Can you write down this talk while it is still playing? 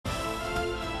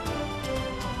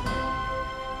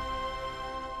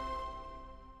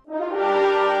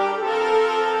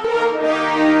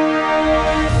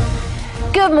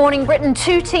Good morning, Britain.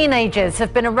 2 teenagers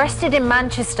have been arrested in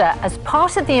Manchester as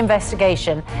part of the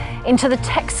investigation into the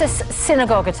Texas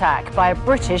synagogue attack by a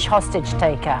British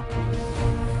hostage-taker.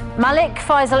 Malik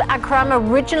Faisal Akram,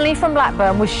 originally from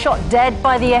Blackburn, was shot dead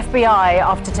by the FBI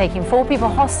after taking 4 people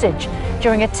hostage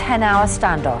during a 10-hour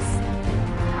standoff.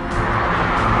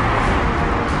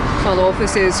 Well,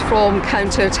 officers from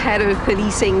Counter-Terror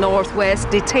Policing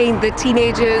Northwest detained the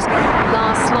teenagers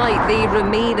last night. They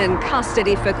remain in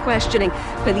custody for questioning.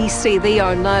 Police say they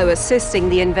are now assisting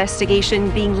the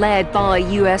investigation being led by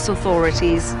US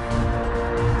authorities.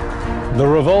 The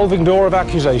revolving door of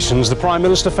accusations. The Prime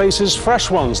Minister faces fresh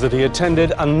ones that he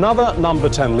attended another number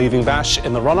 10 leaving bash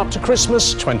in the run-up to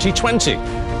Christmas 2020.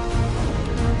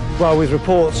 Well, with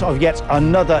reports of yet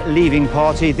another leaving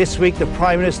party, this week the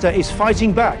Prime Minister is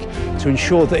fighting back to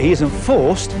ensure that he isn't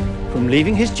forced from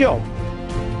leaving his job.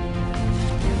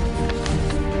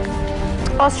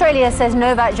 Australia says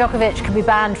Novak Djokovic could be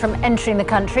banned from entering the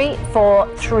country for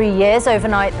 3 years.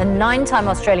 Overnight, the 9-time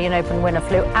Australian Open winner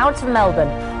flew out of Melbourne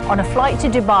on a flight to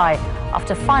Dubai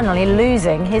after finally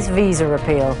losing his visa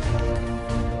appeal.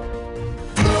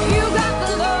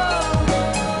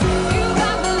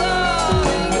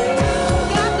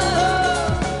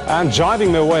 And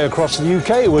jiving their way across the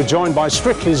UK, we're joined by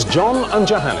Strictly's John and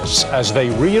Johannes as they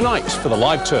reunite for the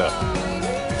live tour.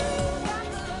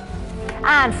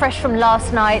 And fresh from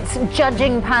last night's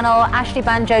judging panel, Ashley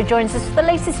Banjo joins us for the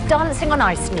latest Dancing on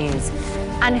Ice news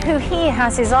and who he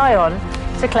has his eye on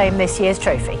to claim this year's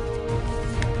trophy.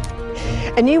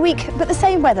 A new week, but the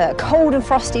same weather. Cold and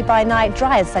frosty by night,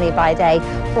 dry and sunny by day.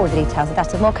 All the details of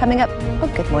that and more coming up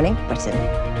on Good Morning Britain.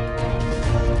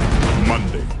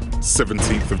 Monday,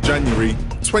 17th of January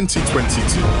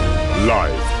 2022,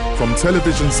 live from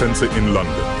Television Centre in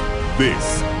London.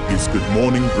 This is Good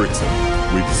Morning Britain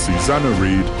with Susanna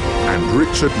Reid and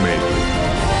Richard Madeley.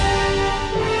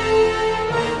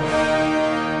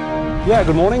 Yeah,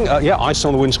 good morning. Ice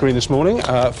on the windscreen this morning,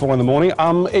 4 in the morning.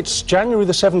 It's January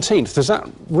the 17th. Does that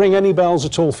ring any bells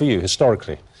at all for you,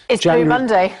 historically? It's Blue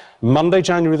Monday. Monday,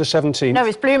 January the 17th. No,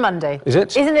 it's Blue Monday. Is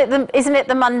it? Isn't it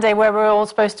the Monday where we're all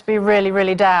supposed to be really,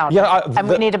 really down? Yeah. And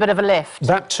we need a bit of a lift.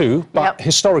 That too, but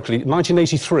historically,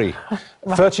 1983,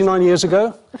 right. 39 years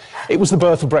ago, it was the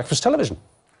birth of breakfast television.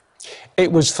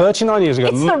 It was 39 years ago.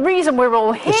 It's the reason we're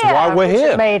all here. It's why we're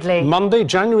here. Madeley. Monday,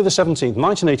 January the 17th,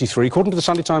 1983, according to the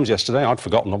Sunday Times yesterday, I'd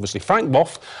forgotten, obviously, Frank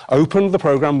Boff opened the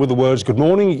programme with the words, "Good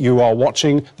morning, you are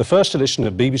watching the first edition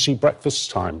of BBC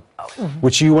Breakfast Time,"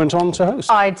 which you went on to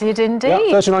host. I did indeed.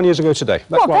 Yeah, 39 years ago today.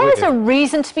 That's well, there's a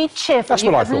reason to be cheerful. That's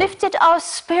what I thought. You've lifted our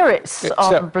spirits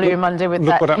on Blue Monday with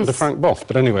that. Look what happened to Frank Boff,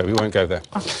 but anyway, we won't go there.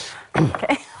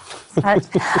 Okay.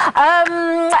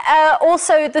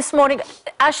 Also this morning,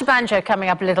 Ashley Banjo coming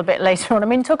up a little bit later on. I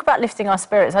mean, talk about lifting our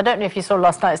spirits. I don't know if you saw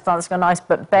last night's Dancing on Ice,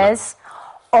 but Bez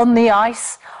on the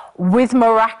ice with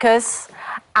maracas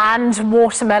and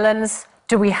watermelons.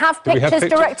 Do we have pictures,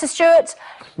 Director Stewart?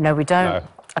 No, we don't.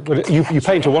 No. Okay. You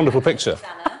paint a wonderful picture.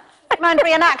 Mind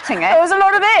reenacting it? There was a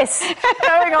lot of this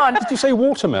going on. Did you say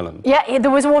watermelon? Yeah,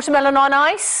 there was watermelon on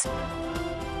ice.